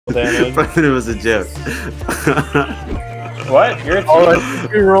damage. It was a joke. What? You're a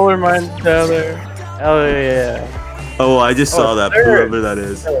two roller mines down there. Oh yeah. Oh, I just saw that. Third. Whoever that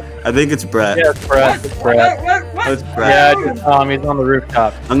is. I think it's Brett. Yeah, it's Brett. It's Brett. Oh, it's Brett. Yeah, I just saw him. He's on the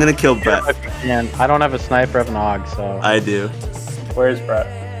rooftop. I'm gonna kill Brett. I don't have a sniper, I have an AUG, so. I do. Where's Brett?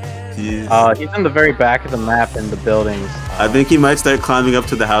 He's in the very back of the map in the buildings. I think he might start climbing up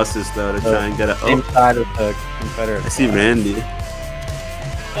to the houses though to try and get it. Same side of the Confederate. I see Randy.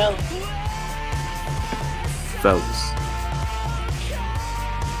 Fellas.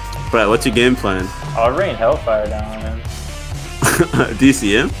 Brett, what's your game plan? I'll rain hellfire down on him. Do you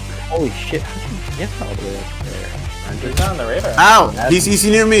see him? Holy shit! How did you get all the way up there? He's not on the radar. Ow! He's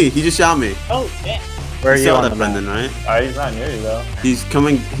near me. He just shot me. Oh, damn. Where are You you saw on that, the Brendan, map? right? He's not near you though. He's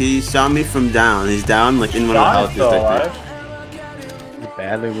coming. He shot me from down. He's down, like in one of the Sean is houses. still I alive. think. He's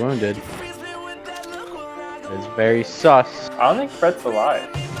badly wounded. It's very sus. I don't think Brett's alive.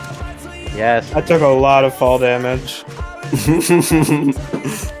 Yes. I took a lot of fall damage.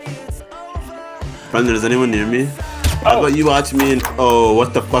 Brendan, is anyone near me? How about you watch me and oh,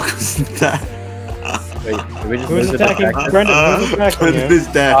 what the fuck was that? Wait, did we just Who's lose it attacking back? Brendan? Who's attacking Brendan you? is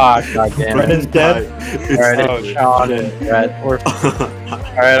dead. Ah, god damn it. Brendan's dead? Alright, Oh, it's Sean and Brett.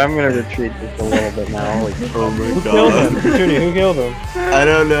 Alright, I'm gonna retreat just a little bit now. Holy Oh my Who killed him? god. Judy, who killed him? I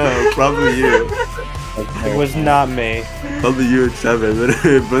don't know. Probably you. It was not me. Probably you at 7. But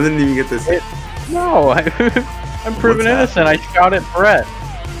Brendan didn't even get this. No, I'm proven What's innocent. I shot at Brett.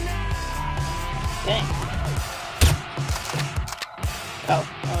 Dang. Oh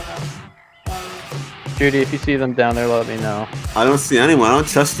no. Judy, if you see them down there, let me know. I don't see anyone. I don't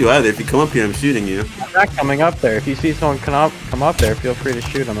trust you either. If you come up here, I'm shooting you. I'm not coming up there. If you see someone come up there, feel free to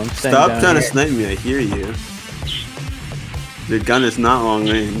shoot them. I'm staying Stop down trying to here. snipe me. I hear you. Your gun is not long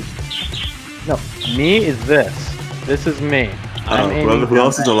range. No, me is this. This is me. I'm aiming Who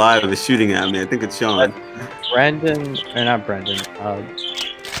else is down alive is shooting at me? I think it's Sean. there. Brendan, or not Brendan.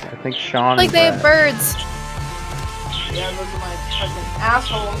 I think Sean. Like and they have Brett. birds. Yeah, those are my fucking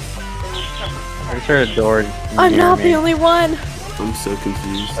assholes. There's sort of door. I'm near not me. the only one. I'm so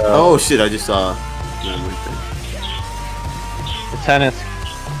confused. Oh shit! I just saw. No, The tennis.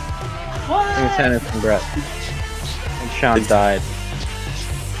 What? I think it's tennis and Brett. And Sean died.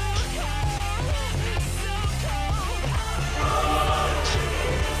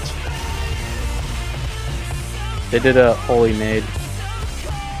 They did a holy nade.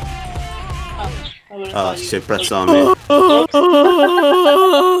 Oh shit! Brett saw me.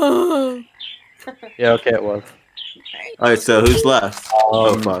 Yeah, okay, it was. Alright, so who's left?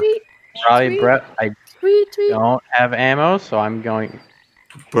 Oh fuck. Probably Brett. I Tweet. don't have ammo, so I'm going.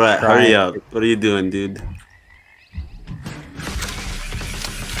 Brett, hurry up. What are you doing, dude?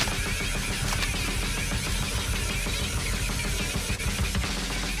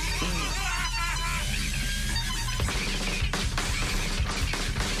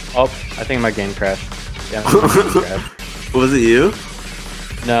 Oh, I think my game crashed. Yeah, my game crashed. Was it you?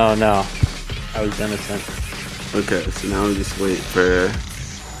 No, no. I was innocent. Okay, so now we just wait for.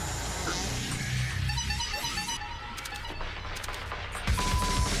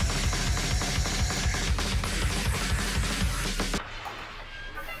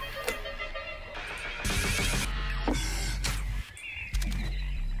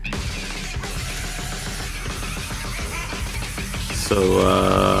 So,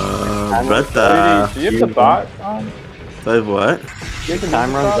 Brett, Do you have the bot on? I have what? Do you have the Time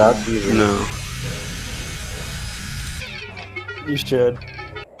music runs on? out. Easy. No. You should.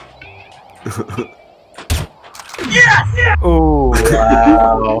 Ooh,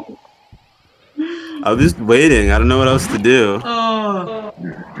 wow. I'm just waiting. I don't know what else to do. Oh. I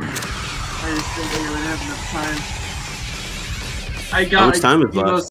just didn't think I would have enough time. I got How much time is you left? know,